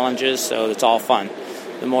has challenges, so it's all fun.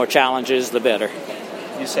 The more challenges, the better.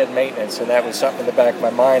 You said maintenance, and that was something in the back of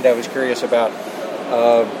my mind. I was curious about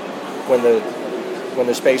when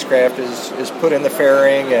the spacecraft is put in the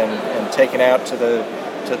fairing and taken out to the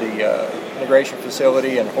integration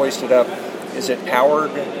facility and hoisted up. Is it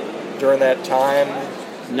powered during that time?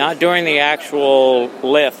 Not during the actual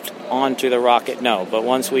lift onto the rocket, no. But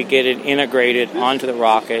once we get it integrated onto the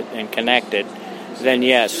rocket and connected, then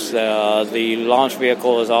yes, the launch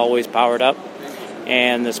vehicle is always powered up,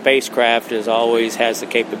 and the spacecraft always has the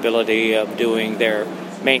capability of doing their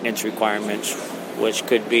maintenance requirements, which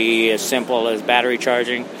could be as simple as battery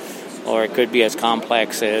charging, or it could be as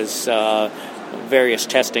complex as various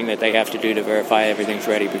testing that they have to do to verify everything's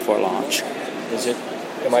ready before launch.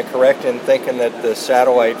 Am I correct in thinking that the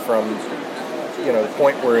satellite, from the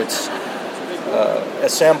point where it's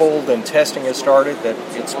assembled and testing has started, that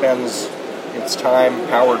it spends its time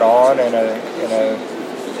powered on in a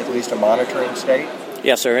at least a monitoring state?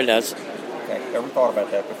 Yes, sir, it does. Okay, never thought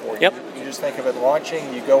about that before. Yep. You just think of it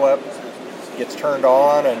launching, you go up, gets turned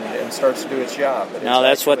on, and starts to do its job. No,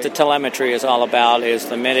 that's what the telemetry is all about, is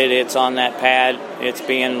the minute it's on that pad, it's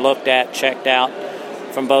being looked at, checked out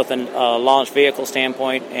from both a launch vehicle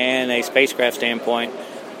standpoint and a spacecraft standpoint.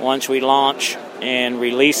 Once we launch and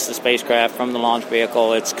release the spacecraft from the launch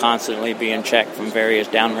vehicle, it's constantly being checked from various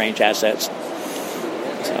downrange assets.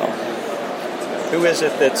 So, who is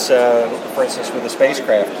it that's, for instance, with the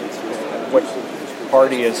spacecraft, what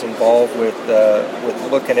party is involved with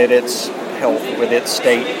looking at its health, with its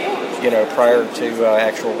state, prior to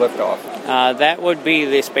actual liftoff? That would be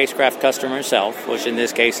the spacecraft customer itself, which in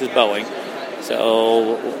this case is Boeing.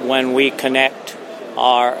 So when we connect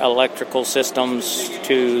our electrical systems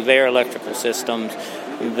to their electrical systems,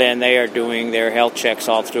 then they are doing their health checks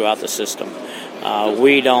all throughout the system.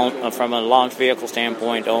 We don't, from a launch vehicle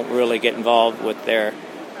standpoint, don't really get involved with their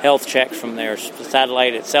health checks from their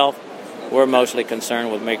satellite itself. We're mostly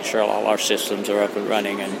concerned with making sure all our systems are up and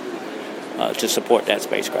running and to support that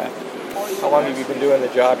spacecraft. How long have you been doing the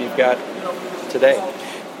job you've got today?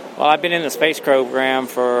 Well, I've been in the space program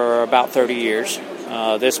for about 30 years.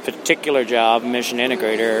 This particular job, Mission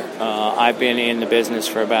Integrator, I've been in the business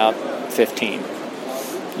for about 15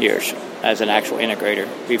 years as an actual integrator.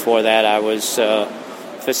 Before that, I was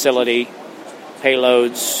facility,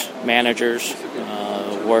 payloads, managers,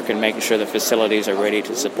 working, making sure the facilities are ready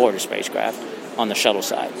to support a spacecraft on the shuttle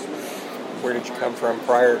side. Where did you come from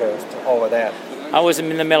prior to all of that? I was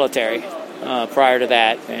in the military prior to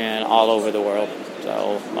that, and all over the world.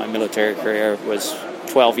 So my military career was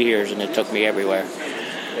 12 years, and it took me everywhere.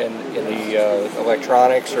 In the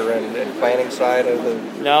electronics or in planning side of the...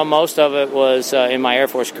 No, most of it was, in my Air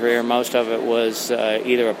Force career, most of it was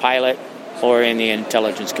either a pilot or in the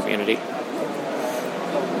intelligence community.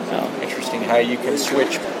 So. Interesting how you can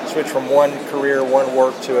switch from one career, one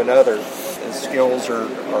work to another. The skills are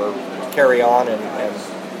carry on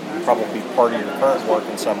and probably part of your current work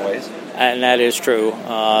in some ways. And that is true.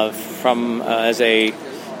 As a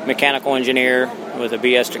mechanical engineer with a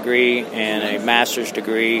BS degree and a master's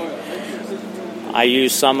degree, I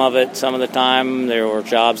used some of it some of the time. There were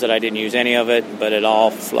jobs that I didn't use any of it, but it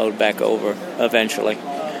all flowed back over eventually.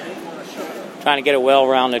 Trying to get a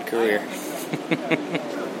well-rounded career.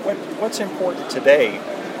 What's important today?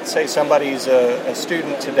 Say somebody's a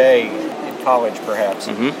student today in college, perhaps,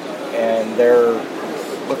 and they're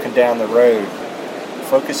looking down the road,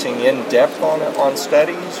 focusing in depth on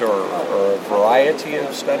studies or a variety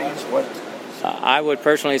of studies? What? I would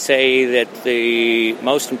personally say that the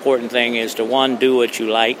most important thing is to, one, do what you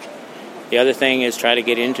like. The other thing is try to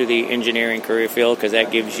get into the engineering career field, because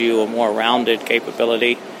that gives you a more rounded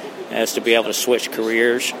capability as to be able to switch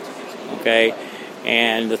careers. Okay?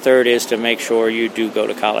 And the third is to make sure you do go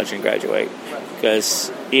to college and graduate.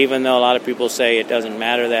 Because even though a lot of people say it doesn't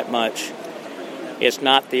matter that much, it's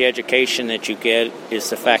not the education that you get,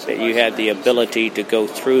 it's the fact that you had the ability to go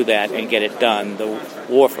through that and get it done, the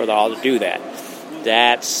wherewithal to do that.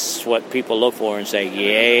 That's what people look for and say,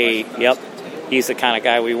 yay, yep, he's the kind of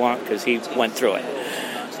guy we want because he went through it.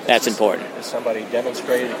 That's important. Has somebody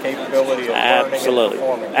demonstrated the capability of Absolutely. learning and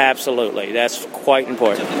performing? Absolutely. That's quite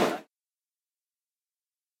important.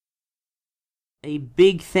 A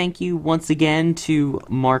big thank you once again to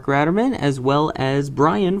Mark Ratterman as well as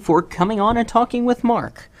Bryan for coming on and talking with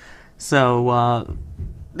Mark. So,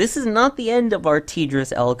 this is not the end of our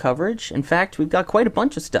TDRS-L coverage. In fact, we've got quite a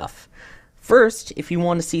bunch of stuff. First, if you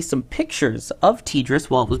want to see some pictures of TDRS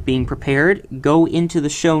while it was being prepared, go into the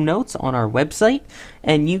show notes on our website,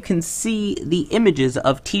 and you can see the images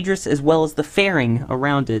of TDRS as well as the fairing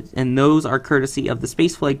around it, and those are courtesy of the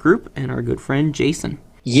Spaceflight Group and our good friend Jason.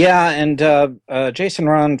 Yeah, and Jason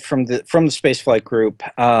Ron from the Spaceflight Group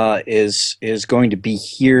is going to be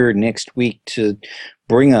here next week to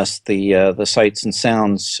bring us the sights and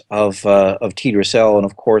sounds of TDRS-L, and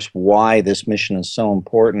of course why this mission is so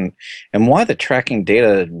important, and why the tracking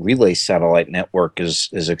data relay satellite network is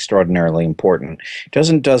extraordinarily important. It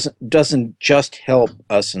doesn't just help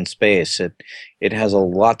us in space. It has a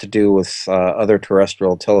lot to do with other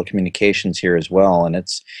terrestrial telecommunications here as well, and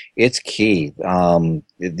it's key.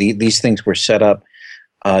 These things were set up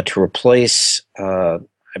to replace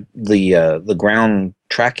the ground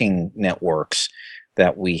tracking networks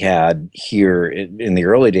that we had here in the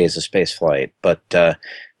early days of spaceflight, but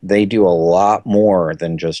they do a lot more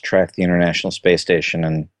than just track the International Space Station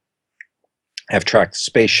and have tracked the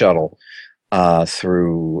Space Shuttle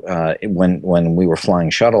through when we were flying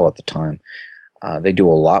shuttle at the time. They do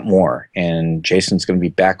a lot more, and Jason's going to be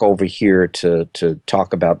back over here to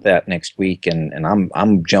talk about that next week, and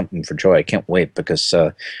I'm jumping for joy. I can't wait because,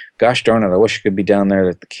 gosh darn it, I wish I could be down there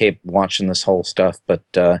at the Cape watching this whole stuff,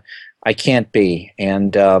 but I can't be.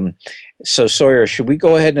 And so, Sawyer, should we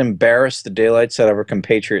go ahead and embarrass the daylights out of our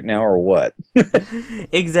compatriot now, or what?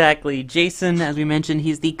 Exactly. Jason, as we mentioned,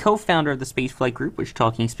 he's the co-founder of the Spaceflight Group, which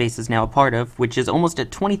Talking Space is now a part of, which is almost at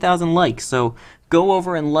 20,000 likes. So go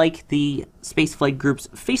over and like the Spaceflight Group's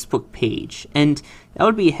Facebook page. And that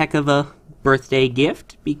would be a heck of a birthday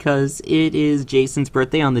gift, because it is Jason's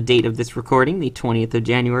birthday on the date of this recording, the 20th of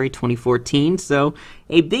January, 2014. So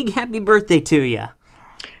a big happy birthday to you.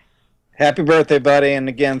 Happy birthday, buddy. And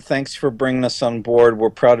again, thanks for bringing us on board.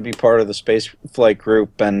 We're proud to be part of the Spaceflight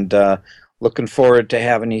Group, and looking forward to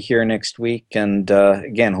having you here next week. And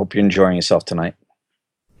again, hope you're enjoying yourself tonight.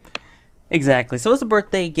 Exactly. So as a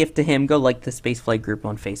birthday gift to him, go like the Spaceflight Group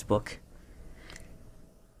on Facebook.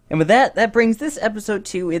 And with that brings this episode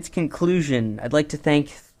to its conclusion. I'd like to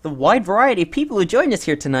thank the wide variety of people who joined us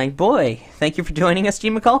here tonight. Boy, thank you for joining us,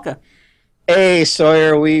 Gene Mikulka. Hey,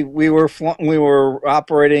 Sawyer, we were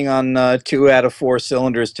operating on 2 out of 4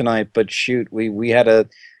 cylinders tonight, but shoot, we had a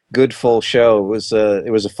good full show.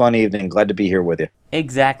 It was a fun evening. Glad to be here with you.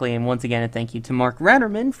 Exactly, and once again, a thank you to Mark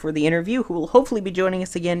Ratterman for the interview, who will hopefully be joining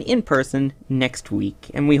us again in person next week.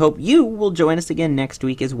 And we hope you will join us again next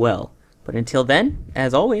week as well. But until then,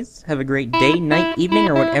 as always, have a great day, night, evening,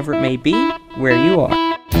 or whatever it may be, where you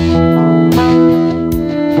are.